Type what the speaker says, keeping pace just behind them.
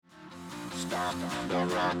stop the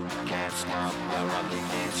rock, can't stop the rock,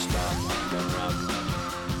 can't stop the rock.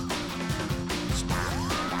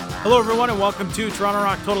 Hello, everyone, and welcome to Toronto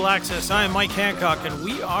Rock Total Access. I am Mike Hancock, and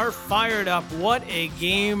we are fired up. What a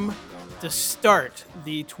game to start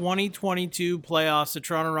the 2022 playoffs. The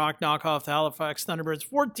Toronto Rock knock off the Halifax Thunderbirds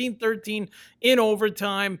 14-13 in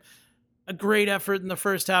overtime. A great effort in the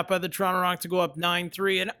first half by the Toronto Rock to go up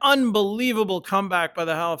 9-3. An unbelievable comeback by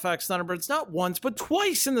the Halifax Thunderbirds, not once, but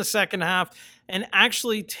twice in the second half, and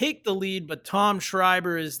actually take the lead. But Tom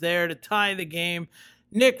Schreiber is there to tie the game.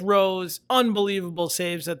 Nick Rose, unbelievable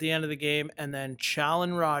saves at the end of the game. And then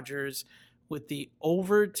Challen Rogers with the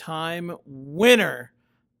overtime winner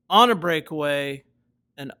on a breakaway.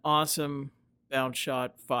 An awesome bounce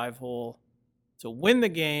shot, 5-hole to win the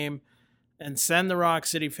game and send the Rock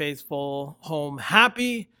City faithful home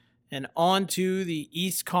happy and on to the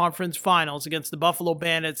East Conference Finals against the Buffalo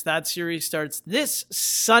Bandits. That series starts this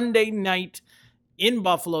Sunday night in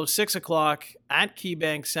Buffalo, 6 o'clock at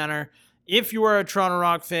KeyBank Center. If you are a Toronto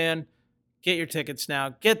Rock fan, get your tickets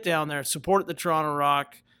now. Get down there, support the Toronto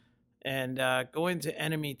Rock, and go into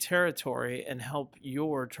enemy territory and help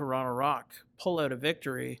your Toronto Rock pull out a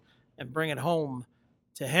victory and bring it home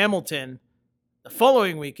to Hamilton. The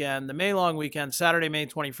following weekend, the May long weekend, Saturday, May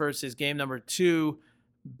 21st, is game number 2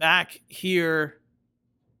 back here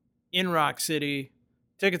in Rock City.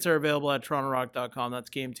 Tickets are available at torontorock.com. That's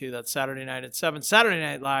game 2. That's Saturday night at 7. Saturday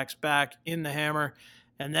Night Lax back in the Hammer.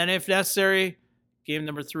 And then, if necessary, game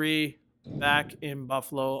number 3 back in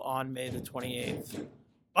Buffalo on May the 28th.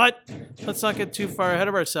 But let's not get too far ahead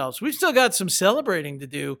of ourselves. We've still got some celebrating to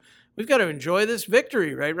do. We've got to enjoy this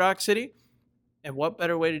victory, right, Rock City? And what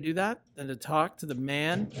better way to do that than to talk to the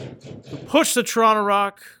man who pushed the Toronto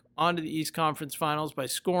Rock onto the East Conference Finals by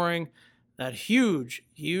scoring that huge,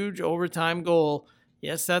 huge overtime goal.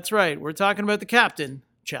 Yes, that's right. We're talking about the captain,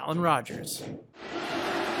 Challen Rogers.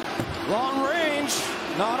 Long range,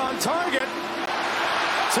 not on target.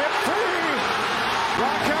 Tip free.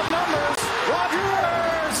 Rock have numbers.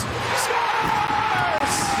 Rogers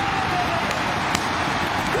scores!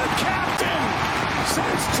 The captain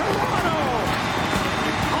sends Toronto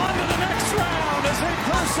on to the next round as they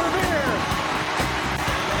persevere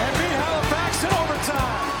and beat Halifax in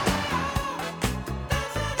overtime.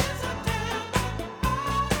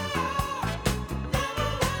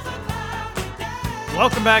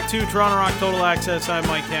 Welcome back to Toronto Rock Total Access. I'm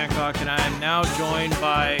Mike Hancock, and I am now joined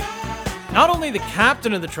by not only the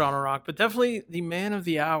captain of the Toronto Rock, but definitely the man of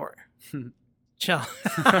the hour, Challen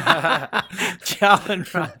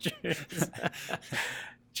Rogers.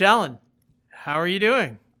 Challen, how are you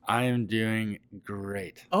doing? I am doing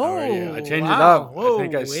great. Oh, how are you? I changed wow. it up. Whoa, I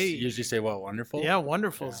think I wait. usually say, what, wonderful? Yeah,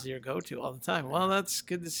 wonderful is your go-to all the time. Well, that's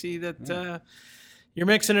good to see that you're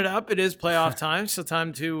mixing it up. It is playoff time, so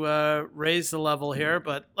time to raise the level here.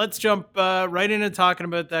 But let's jump right into talking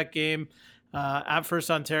about that game at First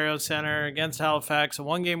Ontario Center against Halifax, a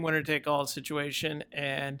one-game winner-take-all situation.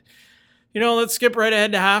 And, let's skip right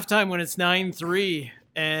ahead to halftime when it's 9-3.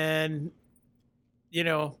 And,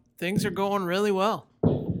 things are going really well.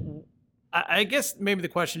 I guess maybe the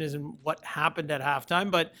question isn't what happened at halftime,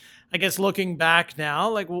 but I guess looking back now,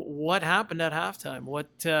 like what happened at halftime?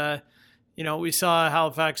 We saw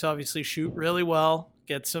Halifax obviously shoot really well,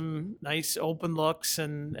 get some nice open looks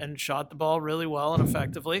and shot the ball really well and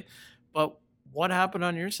effectively. But what happened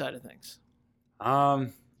on your side of things? I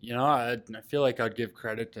feel like I'd give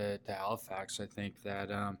credit to Halifax. I think that,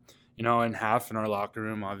 in half in our locker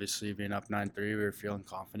room, obviously being up 9-3, we were feeling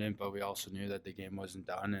confident, but we also knew that the game wasn't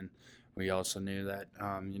done. And we also knew that,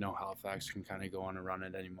 Halifax can kind of go on a run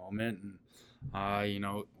at any moment. And,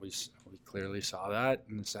 we clearly saw that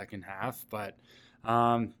in the second half. But,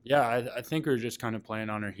 I think we were just kind of playing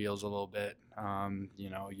on our heels a little bit.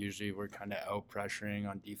 Usually we're kind of out pressuring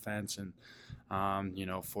on defense and,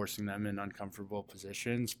 forcing them in uncomfortable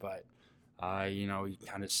positions. But, we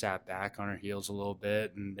kind of sat back on our heels a little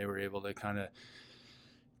bit, and they were able to kind of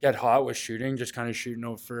get hot with shooting, just kind of shooting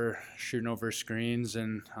over screens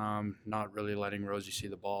and not really letting Rosie see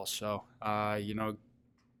the ball. So,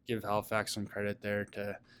 give Halifax some credit there.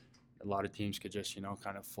 To a lot of teams could just,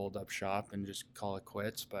 kind of fold up shop and just call it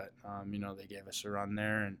quits. But, they gave us a run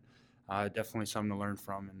there, and definitely something to learn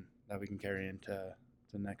from and that we can carry into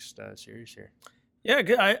the next series here.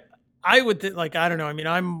 Yeah, I would I don't know. I mean,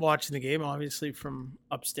 I'm watching the game obviously from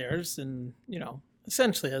upstairs and,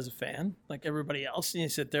 essentially as a fan, like everybody else. And you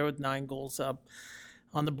sit there with 9 goals up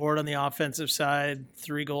on the board on the offensive side,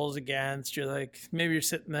 3 goals against. You're like, maybe you're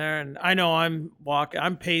sitting there, and I know I'm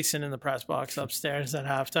pacing in the press box upstairs at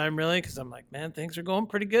halftime, really, because I'm like, man, things are going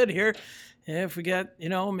pretty good here. If we get,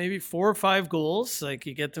 maybe 4 or 5 goals, like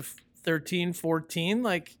you get to 13, 14,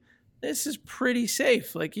 like this is pretty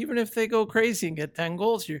safe. Like even if they go crazy and get 10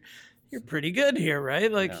 goals, you're pretty good here,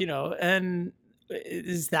 right? Like, and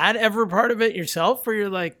is that ever part of it yourself where you're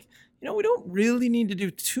like, we don't really need to do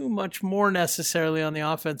too much more necessarily on the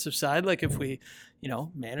offensive side. Like if we,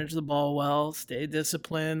 manage the ball well, stay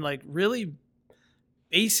disciplined, like really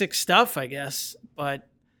basic stuff, I guess. But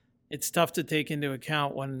it's tough to take into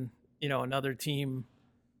account when, another team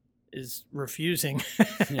is refusing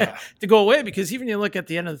to go away, because even you look at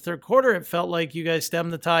the end of the third quarter, it felt like you guys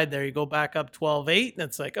stemmed the tide there. You go back up 12-8 and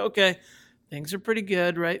it's like, okay, things are pretty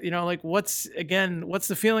good, right? Like what's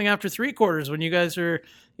the feeling after three quarters when you guys are,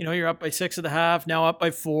 you're up by 6.5, now up by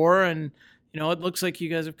 4. And, it looks like you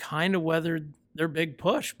guys have kind of weathered their big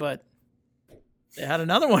push, but they had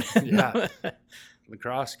another one.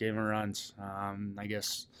 Lacrosse game of runs. I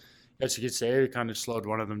guess you could say we kind of slowed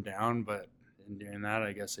one of them down, but in doing that,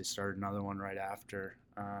 I guess they started another one right after.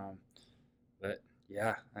 But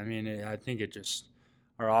yeah, I mean, I think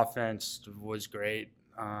our offense was great.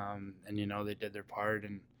 And, they did their part.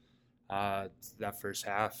 And that first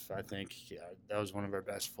half, I think that was one of our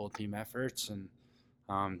best full team efforts. And,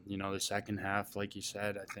 the second half, like you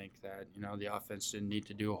said, I think that, the offense didn't need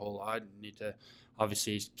to do a whole lot. Need to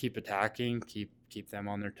obviously keep attacking, keep them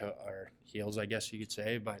on their heels, I guess you could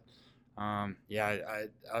say. But, I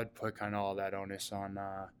would put kind of all that onus on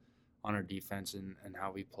our defense and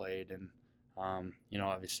how we played. And,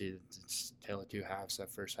 obviously it's tale of two halves. That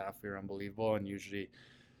first half we were unbelievable, and usually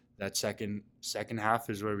that second half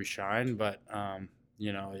is where we shine. But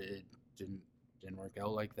it didn't work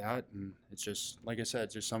out like that, and it's just like I said,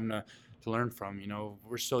 it's just something to learn from.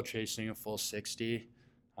 We're still chasing a full 60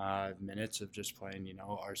 minutes of just playing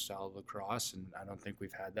our style of lacrosse, and I don't think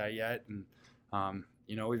we've had that yet. And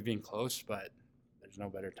we've been close, but there's no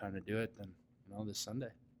better time to do it than this Sunday.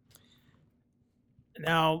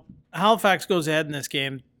 Now, Halifax goes ahead in this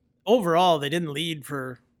game. Overall, they didn't lead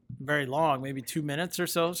for very long, maybe 2 minutes or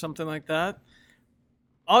so, something like that.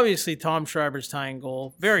 Obviously, Tom Schreiber's tying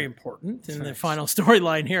goal, very important in the final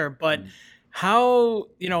storyline here. But how,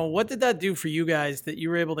 what did that do for you guys that you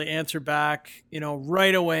were able to answer back,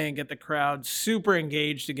 right away and get the crowd super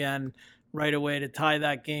engaged again right away to tie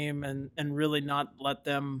that game and really not let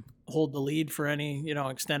them hold the lead for any,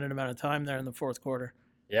 extended amount of time there in the fourth quarter?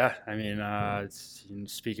 Yeah, I mean,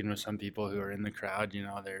 speaking with some people who are in the crowd,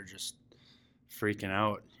 they're just freaking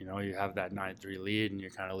out. You have that 9-3 lead and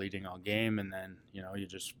you're kind of leading all game, and then, you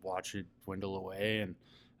just watch it dwindle away. And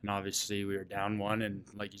obviously we were down 1, and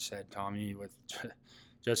like you said, Tommy, with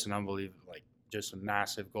just an unbelievable, just a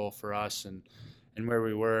massive goal for us and where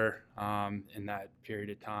we were in that period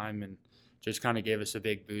of time, and just kind of gave us a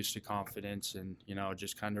big boost of confidence, and,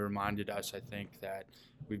 just kind of reminded us, I think, that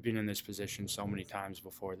we've been in this position so many times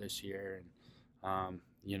before this year. And,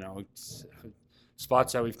 it's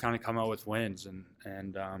spots that we've kind of come out with wins, and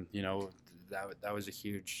that was a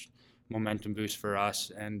huge momentum boost for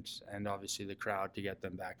us, and obviously the crowd to get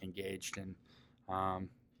them back engaged. And,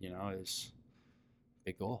 it was a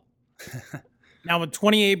big goal. Now, with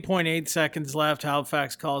 28.8 seconds left,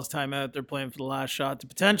 Halifax calls timeout. They're playing for the last shot to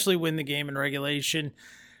potentially win the game in regulation.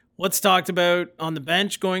 What's talked about on the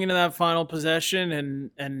bench going into that final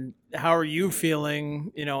possession, and how are you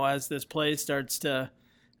feeling, as this play starts to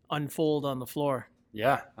unfold on the floor?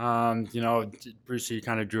 Yeah, Brucey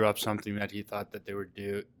kind of drew up something that he thought that they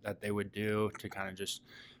would do to kind of just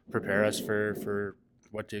prepare us for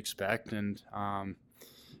what to expect. And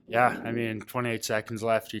yeah, I mean, 28 seconds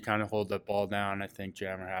left, you kind of hold that ball down. I think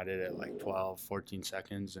Jammer had it at 12, 14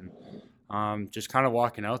 seconds. And just kind of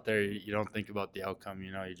walking out there, you don't think about the outcome.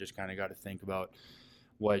 You just kind of got to think about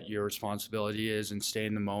what your responsibility is and stay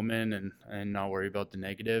in the moment and not worry about the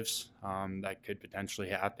negatives that could potentially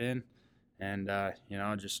happen. And,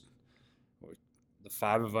 just the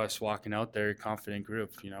 5 of us walking out there, confident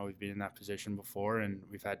group. We've been in that position before, and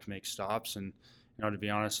we've had to make stops. And, to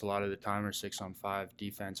be honest, a lot of the time our 6-on-5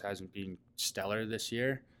 defense hasn't been stellar this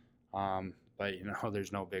year. But,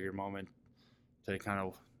 there's no bigger moment to kind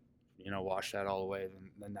of, wash that all away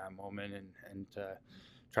than that moment and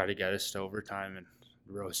try to get us to overtime. And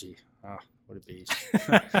Rosie, what a beast.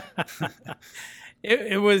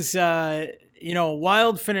 It was, a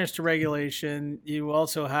wild finish to regulation. You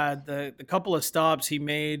also had the couple of stops he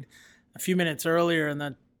made a few minutes earlier, and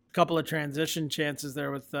then a couple of transition chances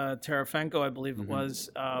there with Terefenko, I believe it was.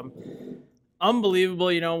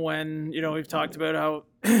 Unbelievable, when, we've talked about how,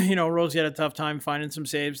 Rosie had a tough time finding some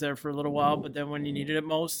saves there for a little while, but then when you needed it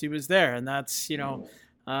most, he was there. And that's,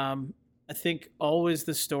 I think always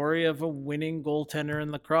the story of a winning goaltender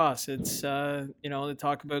in lacrosse. It's, they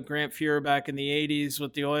talk about Grant Fuhrer back in the 80s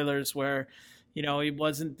with the Oilers where, He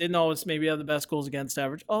didn't always maybe have the best goals against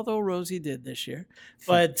average, although Rosie did this year.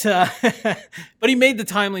 But but he made the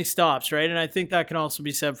timely stops, right? And I think that can also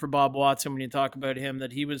be said for Bob Watson when you talk about him,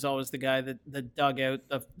 that he was always the guy that dug out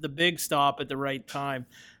the big stop at the right time.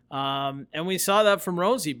 And we saw that from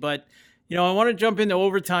Rosie. But, I want to jump into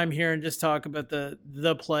overtime here and just talk about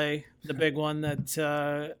the play, the big one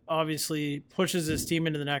that obviously pushes his team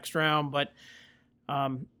into the next round. But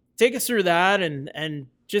take us through that and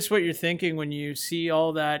just what you're thinking when you see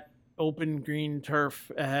all that open green turf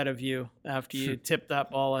ahead of you after you tip that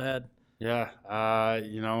ball ahead. Yeah.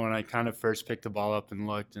 When I kind of first picked the ball up and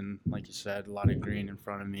looked, and like you said, a lot of green in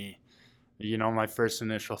front of me, my first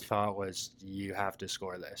initial thought was, you have to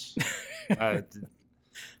score this.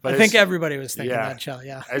 But I think everybody was thinking that, Chell.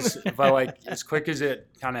 Yeah. But as quick as it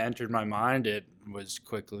kind of entered my mind, it was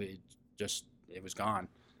quickly it was gone.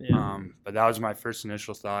 Yeah. But that was my first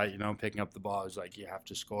initial thought, picking up the ball. I was like, you have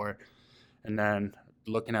to score. And then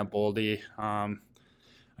looking at Boldy, I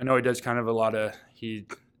know he does kind of he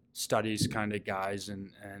studies kind of guys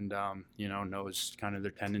and knows kind of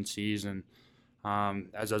their tendencies. And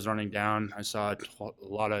as I was running down, I saw a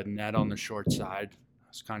lot of net on the short side. I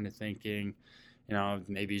was kind of thinking,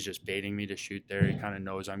 maybe he's just baiting me to shoot there. He kind of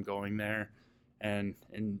knows I'm going there. And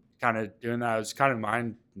kind of doing that, it was kind of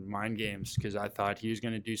mind games, because I thought he was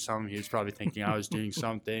going to do something. He was probably thinking I was doing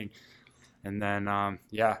something. And then, I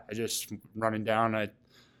just running down, I'd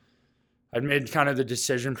made kind of the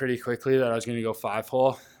decision pretty quickly that I was going to go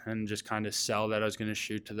 5-hole and just kind of sell that I was going to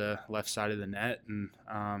shoot to the left side of the net. And,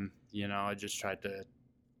 I just tried to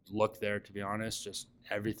look there, to be honest. Just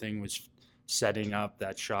everything was setting up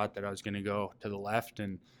that shot that I was going to go to the left,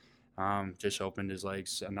 and just opened his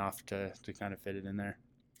legs enough to kind of fit it in there.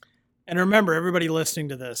 And remember, everybody listening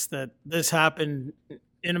to this, that this happened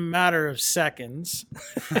in a matter of seconds.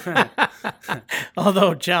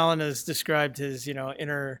 Although Challen has described his,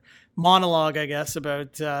 inner monologue, I guess,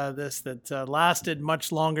 about this that lasted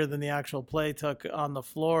much longer than the actual play took on the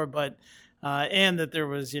floor, but and that there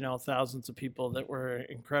was, thousands of people that were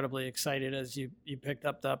incredibly excited as you picked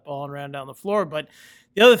up that ball and ran down the floor. But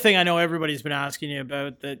the other thing I know everybody's been asking you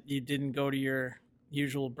about, that you didn't go to your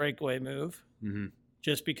usual breakaway move,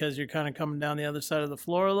 just because you're kind of coming down the other side of the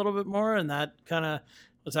floor a little bit more, and that kind of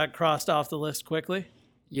was that crossed off the list quickly?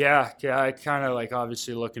 Yeah. I kind of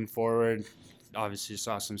obviously looking forward, obviously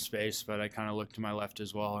saw some space, but I kind of looked to my left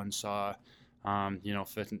as well and saw,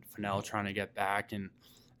 Fennell trying to get back, and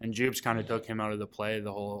Jubes kind of took him out of the play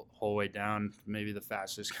the whole way down, maybe the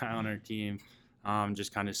fastest guy on our team,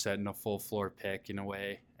 just kind of setting a full floor pick in a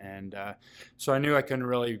way. And so I knew I couldn't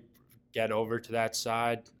really get over to that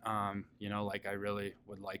side, like I really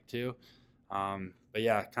would like to. But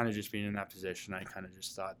yeah, kind of just being in that position, I kind of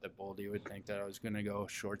just thought that Boldy would think that I was going to go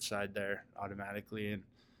short side there automatically.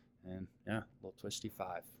 And yeah, a little twisty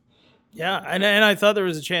 5. Yeah, and I thought there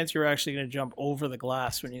was a chance you were actually going to jump over the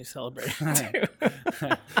glass when you celebrated too.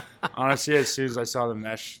 Honestly, as soon as I saw the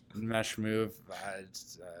mesh move, that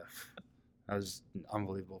was an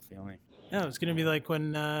unbelievable feeling. Yeah, it was going to be like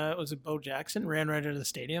when was it Bo Jackson ran right into the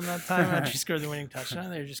stadium that time after he scored the winning touchdown.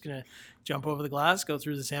 They were just going to jump over the glass, go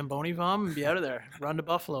through the Zamboni bomb, and be out of there. Run to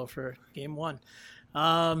Buffalo for game 1.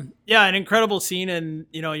 Yeah, an incredible scene, and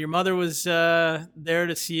your mother was there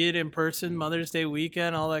to see it in person, Mother's Day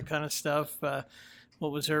weekend, all that kind of stuff.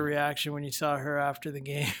 What was her reaction when you saw her after the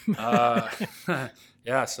game?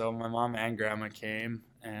 Yeah, so my mom and grandma came,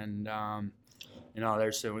 and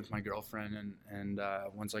they're sitting with my girlfriend, and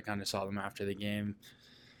once I kind of saw them after the game,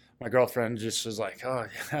 my girlfriend just was like, "Oh,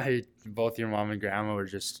 yeah, both your mom and grandma were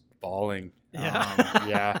just bawling."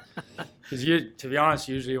 Yeah, because to be honest,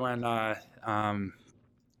 usually when my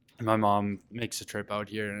mom makes a trip out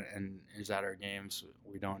here and is at our games,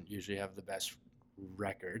 we don't usually have the best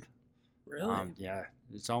record. Really? Yeah,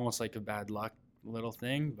 it's almost like a bad luck little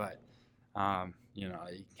thing, but you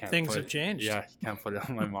can't. Things have changed. Yeah, you can't put it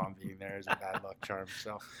on my mom being there as a bad luck charm.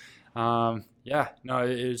 So, yeah, no,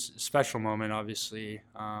 it was a special moment, obviously,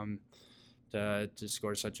 to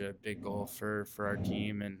score such a big goal for our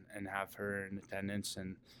team and have her in attendance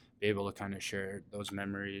and be able to kind of share those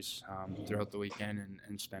memories throughout the weekend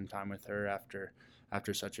and spend time with her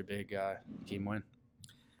after such a big team win.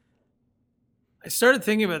 I started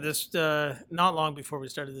thinking about this not long before we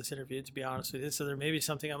started this interview, to be honest with you, so there may be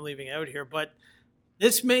something I'm leaving out here, but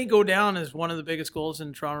this may go down as one of the biggest goals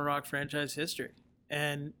in Toronto Rock franchise history.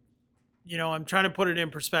 And, I'm trying to put it in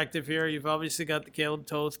perspective here. You've obviously got the Caleb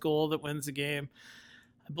Toth goal that wins the game.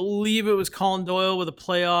 I believe it was Colin Doyle with a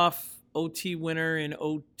playoff OT winner in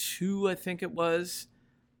 2002, I think it was.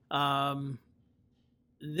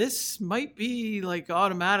 this might be like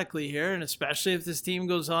automatically here, and especially if this team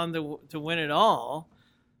goes on to win it all,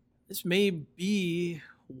 this may be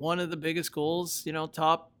one of the biggest goals,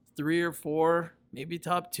 top 3 or 4, maybe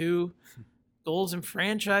top 2 goals in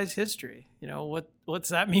franchise history. What's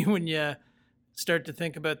that mean when you start to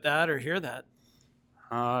think about that or hear that?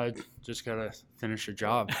 Just gotta finish your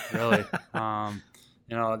job, really.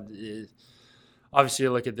 Obviously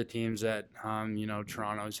you look at the teams that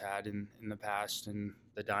Toronto's had in the past and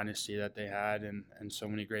the dynasty that they had, and so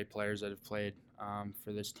many great players that have played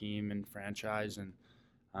for this team and franchise, and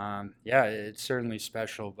it's certainly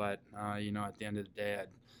special. But at the end of the day,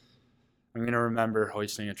 I'm going to remember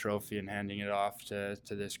hoisting a trophy and handing it off to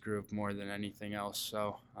this group more than anything else.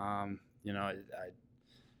 So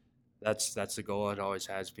that's the goal. It always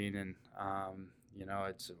has been, and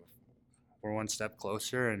we're one step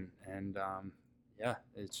closer, and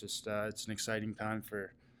it's just it's an exciting time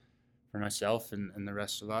for myself and the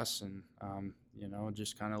rest of us, and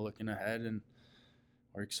just kind of looking ahead, and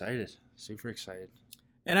we're excited, super excited.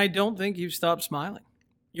 And I don't think you've stopped smiling.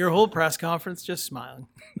 Your whole press conference just smiling.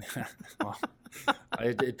 Well,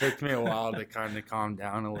 it took me a while to kind of calm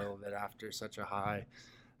down a little bit after such a high.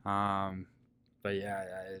 But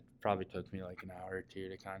it probably took me like an hour or two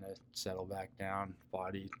to kind of settle back down,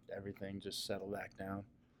 body, everything just settle back down.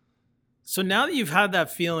 So now that you've had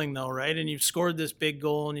that feeling though, right, and you've scored this big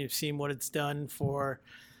goal and you've seen what it's done for,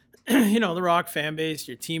 the Rock fan base,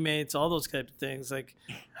 your teammates, all those types of things, like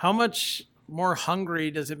how much more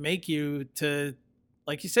hungry does it make you to,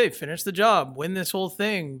 like you say, finish the job, win this whole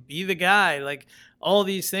thing, be the guy, like all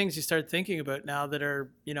these things you start thinking about now that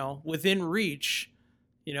are, within reach,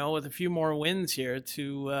 with a few more wins here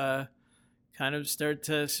to kind of start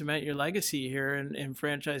to cement your legacy here in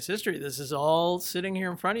franchise history. This is all sitting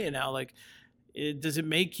here in front of you now. Like, does it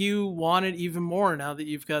make you want it even more now that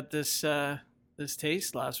you've got this this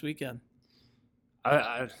taste last weekend?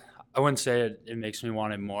 I wouldn't say it makes me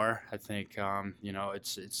want it more. I think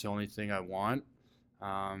it's the only thing I want.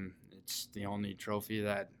 It's the only trophy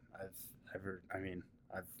that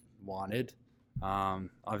I've wanted.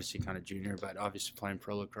 Obviously kind of junior, but obviously playing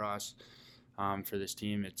pro lacrosse for this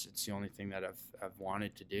team, it's the only thing that I've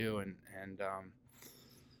wanted to do, and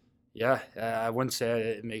I wouldn't say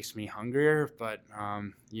it makes me hungrier, but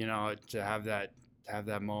to have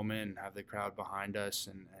that moment and have the crowd behind us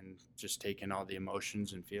and just taking all the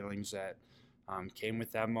emotions and feelings that came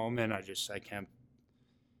with that moment, I can't.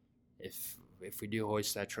 If we do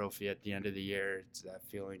hoist that trophy at the end of the year, that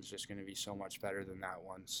feeling's just going to be so much better than that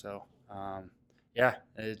one. So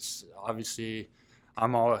it's obviously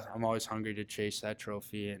I'm always hungry to chase that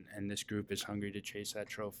trophy, and this group is hungry to chase that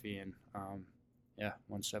trophy, and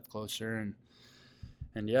one step closer, and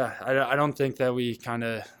I don't think that we kind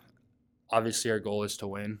of, obviously our goal is to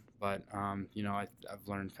win, but I've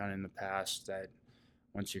learned kind of in the past that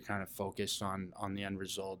once you're kind of focused on the end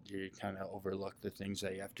result, you kind of overlook the things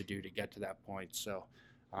that you have to do to get to that point. So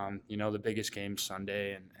the biggest game's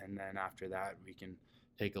Sunday, and then after that we can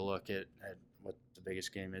take a look at what the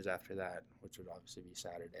biggest game is after that, which would obviously be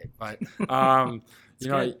Saturday. But you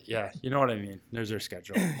know what I mean. There's our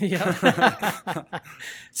schedule. Yeah.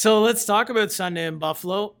 So let's talk about Sunday in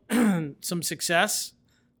Buffalo. Some success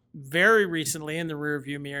very recently in the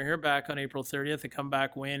rearview mirror here, back on April 30th, a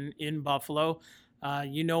comeback win in Buffalo.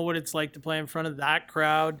 You know what it's like to play in front of that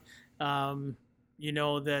crowd. You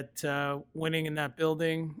know that winning in that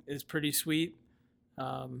building is pretty sweet.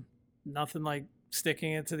 Nothing like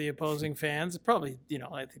sticking it to the opposing fans. Probably,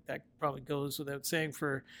 I think that probably goes without saying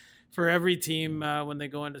for every team when they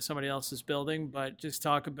go into somebody else's building. But just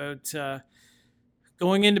talk about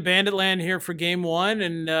going into Banditland here for Game 1,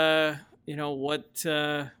 and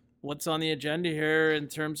what's on the agenda here in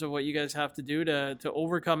terms of what you guys have to do to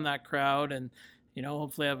overcome that crowd and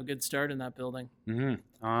hopefully have a good start in that building.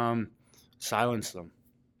 Mm-hmm. Silence them.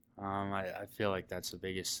 I feel like that's the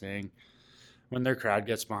biggest thing. When their crowd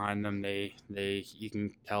gets behind them, you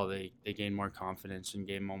can tell they gain more confidence and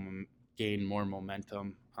gain more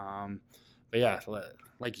momentum. But yeah,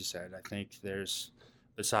 like you said, I think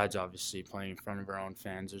besides obviously playing in front of our own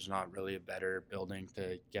fans, there's not really a better building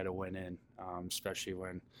to get a win in, especially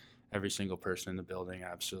when every single person in the building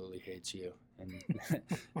absolutely hates you and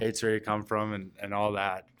hates where you come from and all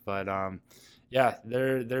that. But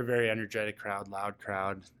they're a very energetic crowd, loud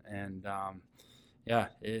crowd, and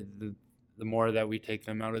the more that we take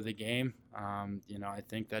them out of the game, I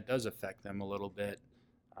think that does affect them a little bit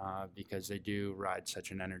because they do ride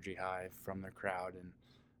such an energy high from their crowd,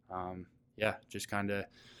 and just kind of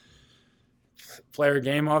play our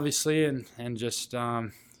game obviously, and just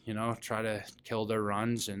try to kill their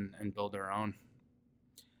runs and build our own.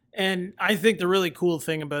 And I think the really cool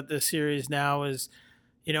thing about this series now is,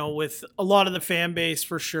 with a lot of the fan base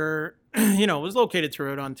for sure, it was located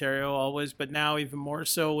throughout Ontario always, but now even more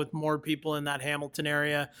so with more people in that Hamilton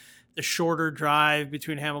area, the shorter drive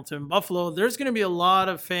between Hamilton and Buffalo, there's going to be a lot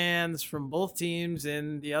of fans from both teams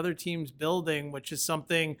in the other team's building, which is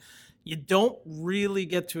something you don't really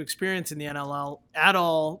get to experience in the NLL at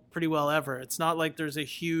all pretty well ever. It's not like there's a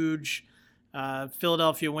huge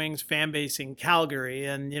Philadelphia Wings fan base in Calgary,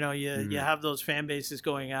 and you have those fan bases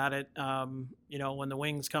going at it when the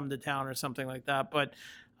Wings come to town or something like that. But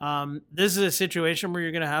this is a situation where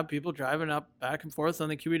you're going to have people driving up back and forth on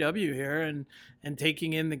the QEW here and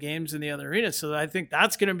taking in the games in the other arenas. So I think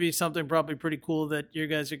that's going to be something probably pretty cool, that you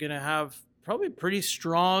guys are going to have probably pretty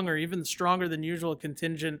strong or even stronger than usual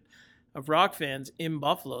contingent of Rock fans in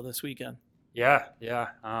Buffalo this weekend. Yeah.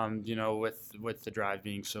 With the drive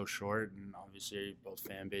being so short, and obviously both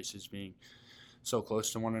fan bases being so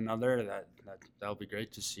close to one another, that'll be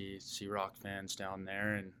great to see Rock fans down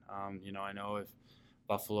there. And I know if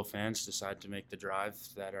Buffalo fans decide to make the drive,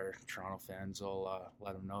 that our Toronto fans will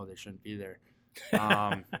let them know they shouldn't be there.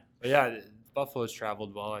 But yeah, Buffalo's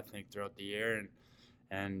traveled well, I think, throughout the year,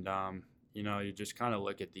 and you just kind of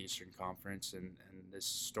look at the Eastern Conference and this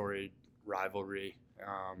storied rivalry.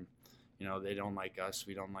 They don't like us,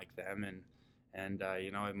 we don't like them, and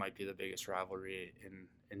it might be the biggest rivalry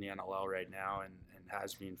in the NLL right now, and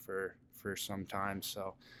has been for some time.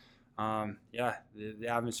 So the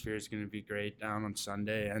atmosphere is going to be great down on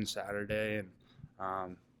Sunday and Saturday,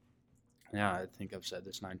 and I think I've said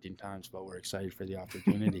this 19 times, but we're excited for the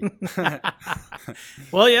opportunity.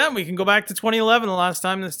 Well, yeah, we can go back to 2011, the last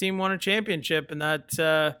time this team won a championship, and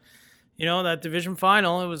that that division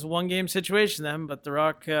final, it was a one-game situation then, but the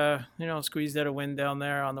Rock, squeezed out a win down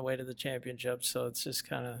there on the way to the championship. So it's just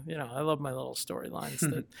kind of, I love my little storylines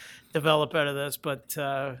that develop out of this, but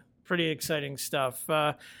pretty exciting stuff.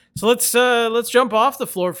 So let's jump off the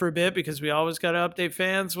floor for a bit, because we always got to update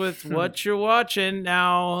fans with what you're watching.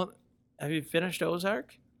 Now, have you finished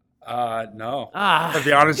Ozark? No. To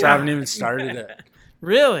be honest, I haven't even started it.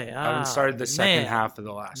 Really? I haven't started the second half of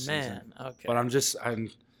the last season. Okay. But I'm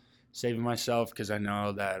saving myself, because I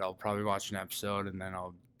know that I'll probably watch an episode and then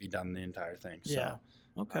I'll be done the entire thing. So, yeah.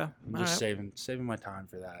 Okay. I'm just saving my time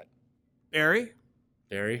for that. Barry?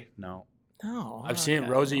 No. No. I've seen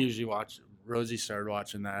Rosie started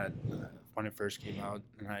watching that when it first came out,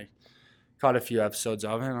 and I caught a few episodes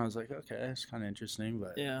of it, and I was like, okay, it's kind of interesting,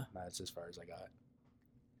 but that's as far as I got.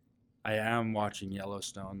 I am watching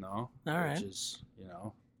Yellowstone, though. All right. Which is,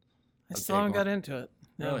 I still haven't got into it.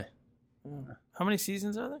 Really? Yeah. How many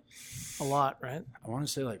seasons are there? A lot, right? I want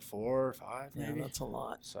to say like 4 or 5, maybe. Yeah, that's a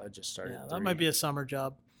lot. So I just started. Yeah, that might be a summer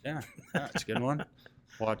job. Yeah, it's a good one.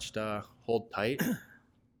 Watched Hold Tight.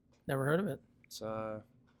 Never heard of it. It's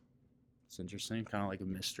interesting, kind of like a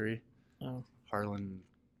mystery. Oh. Harlan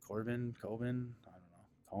Coben, I don't know,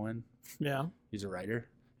 Cohen. Yeah. He's a writer.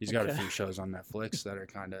 He's got a few shows on Netflix that are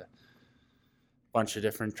kind of a bunch of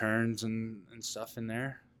different turns and stuff in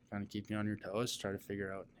there. Kind of keep you on your toes, try to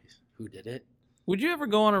figure out who did it. Would you ever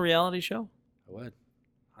go on a reality show? I would.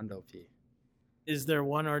 Hundo P. Is there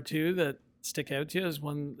one or two that stick out to you as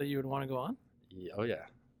one that you would want to go on? Oh, yeah.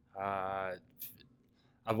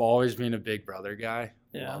 I've always been a Big Brother guy.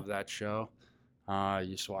 Yeah. Love that show. I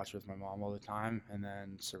used to watch with my mom all the time. And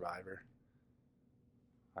then Survivor.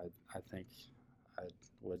 I think I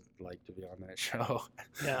would like to be on that show.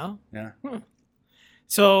 Yeah? Yeah.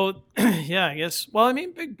 So, yeah, I guess, well, I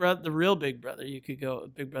mean, Big Brother, the real Big Brother, you could go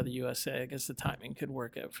Big Brother USA. I guess the timing could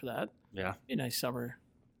work out for that. Yeah. Be a nice summer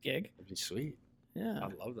gig. It'd be sweet. Yeah.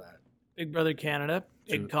 I'd love that. Big Brother Canada,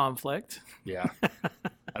 big conflict. Yeah.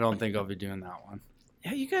 I don't think I'll be doing that one.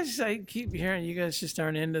 Yeah, you guys, I keep hearing you guys just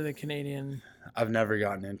aren't into the Canadian. I've never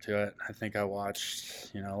gotten into it. I think I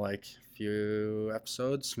watched, like a few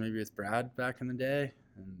episodes, maybe with Brad back in the day,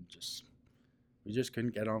 and we just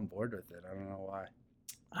couldn't get on board with it. I don't know why.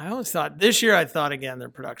 I always thought this year, again, their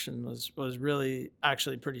production was really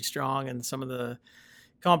actually pretty strong, and some of the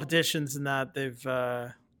competitions in that they've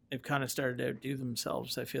kind of started to outdo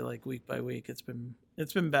themselves. I feel like week by week, it's been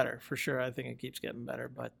better for sure. I think it keeps getting better,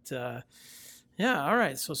 but yeah. All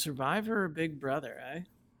right. So Survivor or Big Brother, eh?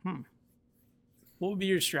 What would be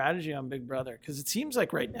your strategy on Big Brother? Because it seems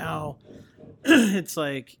like right now, it's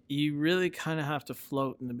like you really kind of have to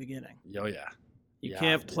float in the beginning. Oh yeah. You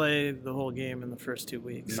can't play the whole game in the first 2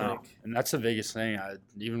 weeks. No, and that's the biggest thing.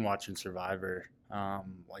 Even watching Survivor,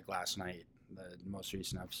 like last night, the most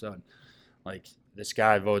recent episode, like this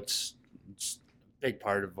guy votes. It's a big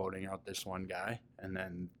part of voting out this one guy, and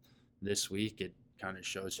then this week it kind of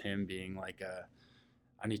shows him being like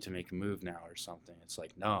I need to make a move now or something. It's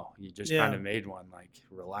like, no, you just Yeah. kind of made one. Like,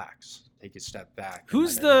 relax, take a step back. and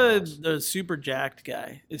Who's then everyone else- the super jacked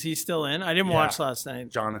guy? Is he still in? I didn't Yeah. watch last night.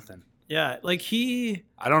 Jonathan? Yeah, like I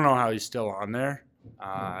don't know how he's still on there.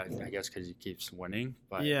 I guess because he keeps winning,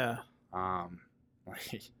 but yeah.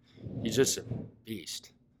 like, he's just a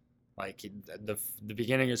beast. Like the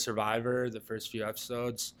beginning of Survivor, the first few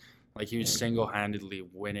episodes, like he was single-handedly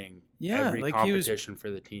winning Yeah, every like he was- competition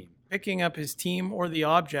for the team. Picking up his team or the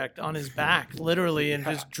object on his back, literally, and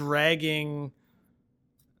Yeah. just dragging.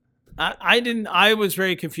 I was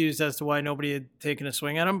very confused as to why nobody had taken a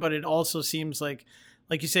swing at him, but it also seems like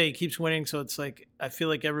you say, he keeps winning. So it's like, I feel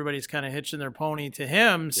like everybody's kind of hitching their pony to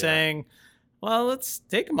him, saying, well, let's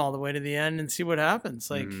take him all the way to the end and see what happens.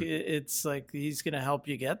 Like, it's like, he's going to help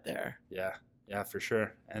you get there. Yeah, for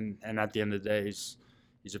sure. And at the end of the day, he's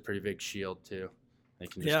a pretty big shield too. They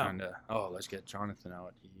can just kind of, let's get Jonathan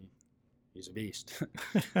out. He's a beast.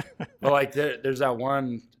 But like there's that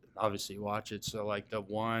one, obviously you watch it. So like the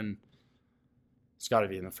one, it's got to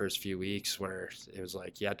be in the first few weeks where it was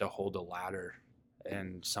like you had to hold a ladder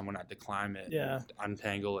and someone had to climb it, and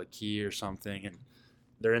untangle a key or something, and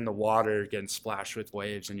they're in the water getting splashed with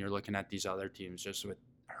waves, and you're looking at these other teams just with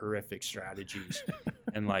horrific strategies,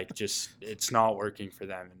 and like just it's not working for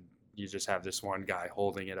them, and you just have this one guy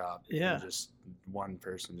holding it up, and just one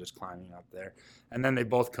person just climbing up there, and then they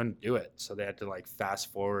both couldn't do it, so they had to like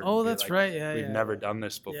fast forward. Oh, that's like, right. Yeah, we've never done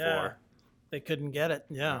this before. Yeah. They couldn't get it.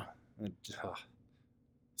 Yeah. And,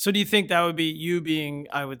 So do you think that would be you being,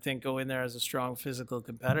 I would think, go in there as a strong physical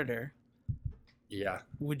competitor? yeah.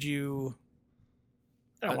 Would you,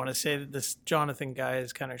 I don't want to say that this Jonathan guy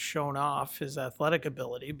has kind of shown off his athletic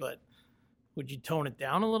ability, but would you tone it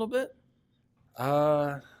down a little bit?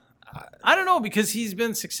 I don't know, because he's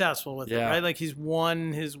been successful with it, right? Like he's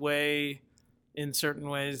won his way in certain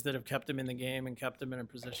ways that have kept him in the game and kept him in a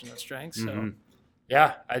position of strength. So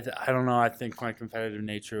yeah, I don't know. I think my competitive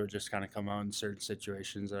nature would just kind of come out in certain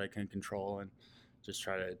situations that I can control and just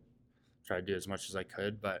try to do as much as I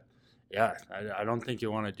could. But yeah, I don't think you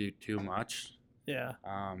want to do too much. Yeah.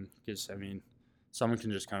 Because I mean, someone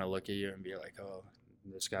can just kind of look at you and be like, "Oh,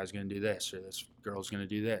 this guy's gonna do this, or this girl's gonna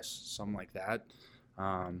do this," something like that.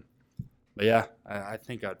 But yeah, I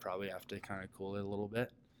think I'd probably have to kind of cool it a little bit.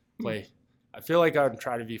 I feel like I'd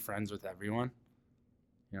try to be friends with everyone.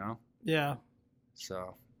 You know. Yeah.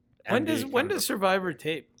 So when does Survivor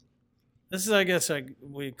tape? This is, I guess,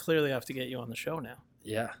 we clearly have to get you on the show now.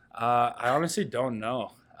 Yeah, I honestly don't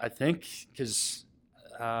know. I think because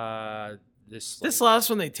this last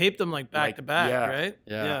one they taped them like back to back, right?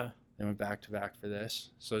 Yeah, they went back to back for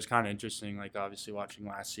this, so it's kind of interesting. Like obviously watching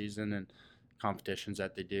last season and competitions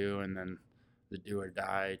that they do, and then the Do or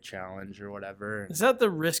Die challenge or whatever. Is that the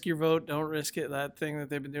risk your vote, don't risk it? That thing that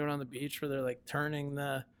they've been doing on the beach where they're like turning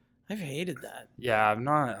the. I've hated that. Yeah, I'm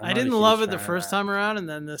not I didn't love it the first time around, and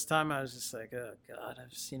then this time I was just like, oh god,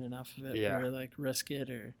 I've seen enough of it. Yeah. Where like risk it,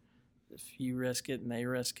 or if you risk it and they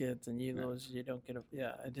risk it, and you lose, you don't get a.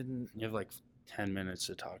 Yeah, I didn't. You have like 10 minutes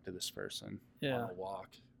to talk to this person Yeah. on a walk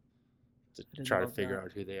to try to figure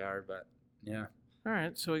out who they are, but yeah. All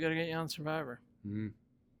right, so we got to get you on Survivor.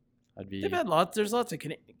 I'd be. They've had lots. There's lots of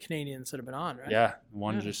Canadians that have been on, right? Yeah,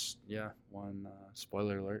 one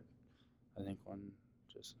spoiler alert. I think one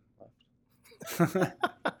just left.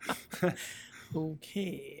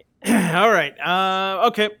 Okay. All right.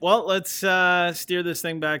 Okay. Well, let's steer this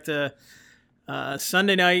thing back to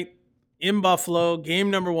Sunday night in Buffalo,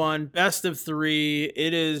 game number 1, best of 3.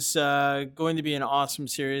 It is going to be an awesome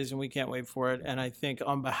series, and we can't wait for it. And I think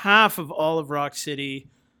on behalf of all of Rock City,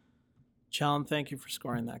 Challen, thank you for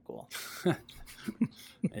scoring that goal.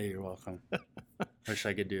 Hey, you're welcome. Wish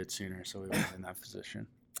I could do it sooner so we weren't in that position.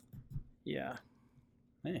 Yeah.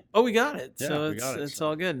 Hey. Oh, we got it. Yeah, So we got it, it's so.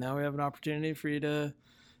 all good. Now we have an opportunity for you to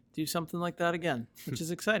do something like that again, which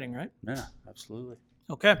is exciting, right? Yeah, absolutely.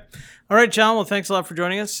 Okay. All right, John. Well, thanks a lot for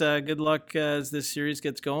joining us. Good luck as this series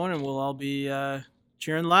gets going, and we'll all be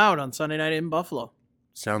cheering loud on Sunday night in Buffalo.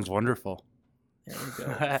 Sounds wonderful. There we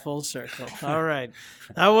go. Full circle. All right.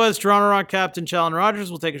 That was Toronto Rock captain Challen Rogers.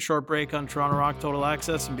 We'll take a short break on Toronto Rock Total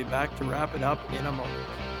Access and be back to wrap it up in a moment.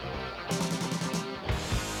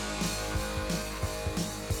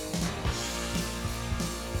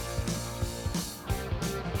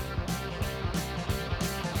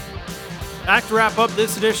 Back to wrap up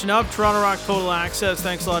this edition of Toronto Rock Total Access.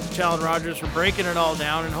 Thanks a lot to Challen Rogers for breaking it all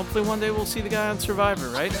down, and hopefully one day we'll see the guy on Survivor,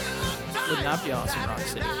 right? Wouldn't that be awesome, Rock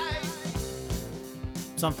City?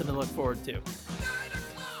 Something to look forward to.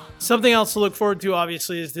 Something else to look forward to,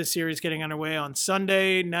 obviously, is this series getting underway on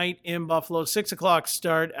Sunday night in Buffalo. 6 o'clock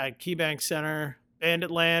start at KeyBank Center.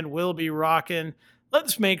 Bandit Land will be rocking.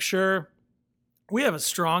 let's make sure we have a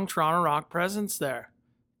strong Toronto Rock presence there.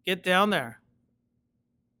 Get down there.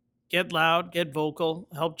 Get loud, get vocal,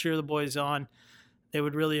 help cheer the boys on. They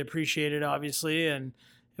would really appreciate it, obviously, and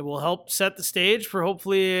it will help set the stage for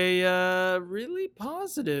hopefully a really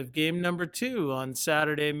positive game number 2 on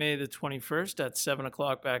Saturday, May the 21st at 7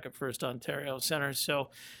 o'clock back at First Ontario Centre. So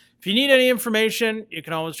if you need any information, you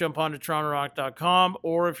can always jump on to TorontoRock.com,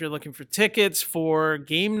 or if you're looking for tickets for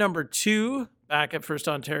game number 2 back at First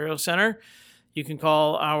Ontario Centre, you can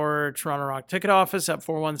call our Toronto Rock ticket office at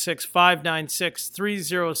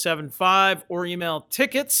 416-596-3075 or email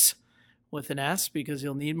tickets with an S, because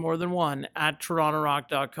you'll need more than one, at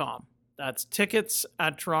TorontoRock.com. That's tickets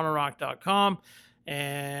at TorontoRock.com,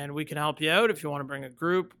 and we can help you out if you want to bring a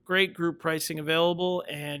group. Great group pricing available,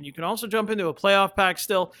 and you can also jump into a playoff pack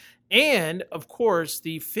still. And, of course,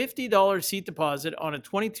 the $50 seat deposit on a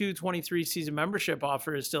 22-23 season membership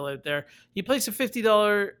offer is still out there. You place a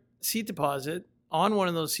 $50 seat deposit on one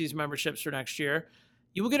of those season memberships for next year,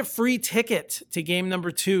 you will get a free ticket to game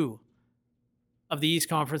number 2 of the East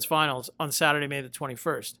Conference Finals on Saturday, May the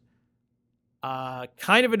 21st.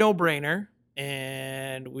 Kind of a no-brainer,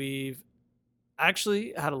 and we've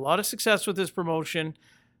actually had a lot of success with this promotion,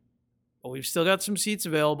 but we've still got some seats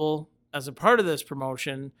available as a part of this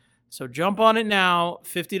promotion. So jump on it now,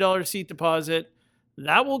 $50 seat deposit.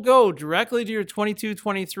 That will go directly to your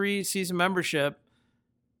 22-23 season membership,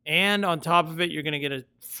 and on top of it, you're going to get a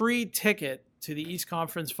free ticket to the East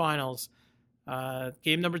Conference Finals.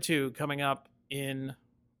 Game number 2 coming up in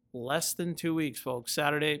less than 2 weeks, folks.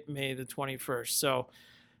 Saturday, May the 21st. So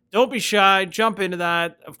don't be shy. Jump into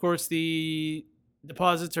that. Of course, the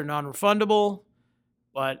deposits are non-refundable,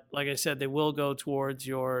 but like I said, they will go towards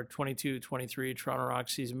your 22-23 Toronto Rock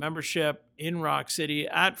season membership in Rock City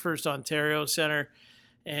at First Ontario Centre.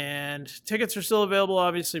 And tickets are still available,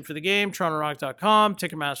 obviously, for the game. TorontoRock.com,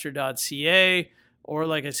 Ticketmaster.ca, or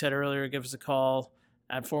like I said earlier, give us a call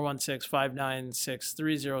at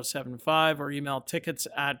 416-596-3075 or email tickets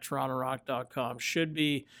at TorontoRock.com. Should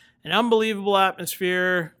be an unbelievable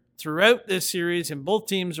atmosphere throughout this series in both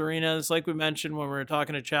teams' arenas. Like we mentioned when we were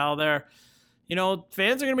talking to Chow there, you know,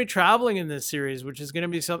 fans are going to be traveling in this series, which is going to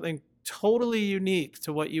be something totally unique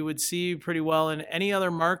to what you would see pretty well in any other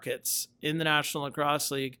markets in the National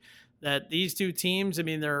Lacrosse League. That these two teams, I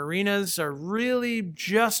mean, their arenas are really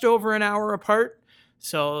just over an hour apart.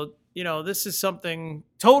 So, you know, this is something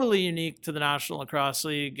totally unique to the National Lacrosse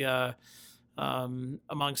League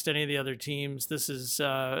amongst any of the other teams. This is,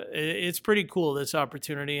 it's pretty cool, this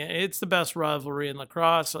opportunity. It's the best rivalry in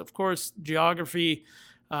lacrosse. Of course, geography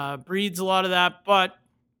breeds a lot of that, but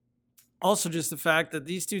also just the fact that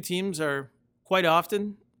these two teams are quite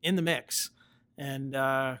often in the mix and,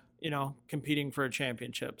 you know, competing for a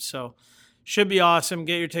championship. So should be awesome.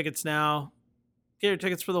 Get your tickets now. Get your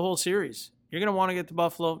tickets for the whole series. You're going to want to get to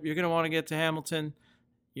Buffalo. You're going to want to get to Hamilton.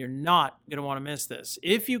 You're not going to want to miss this.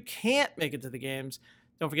 If you can't make it to the games,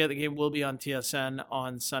 don't forget the game will be on TSN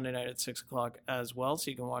on Sunday night at 6 o'clock as well,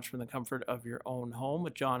 so you can watch from the comfort of your own home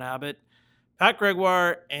with John Abbott, Pat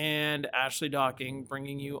Gregoire, and Ashley Docking,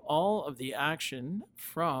 bringing you all of the action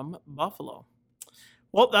from Buffalo.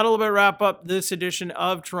 Well, that'll about wrap up this edition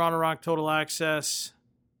of Toronto Rock Total Access.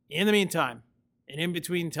 In the meantime, and in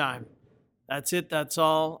between time, that's it. That's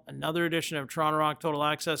all. Another edition of Toronto Rock Total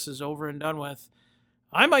Access is over and done with.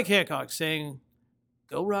 I'm Mike Hancock saying,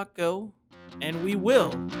 go Rock, go, and we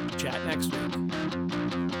will chat next week.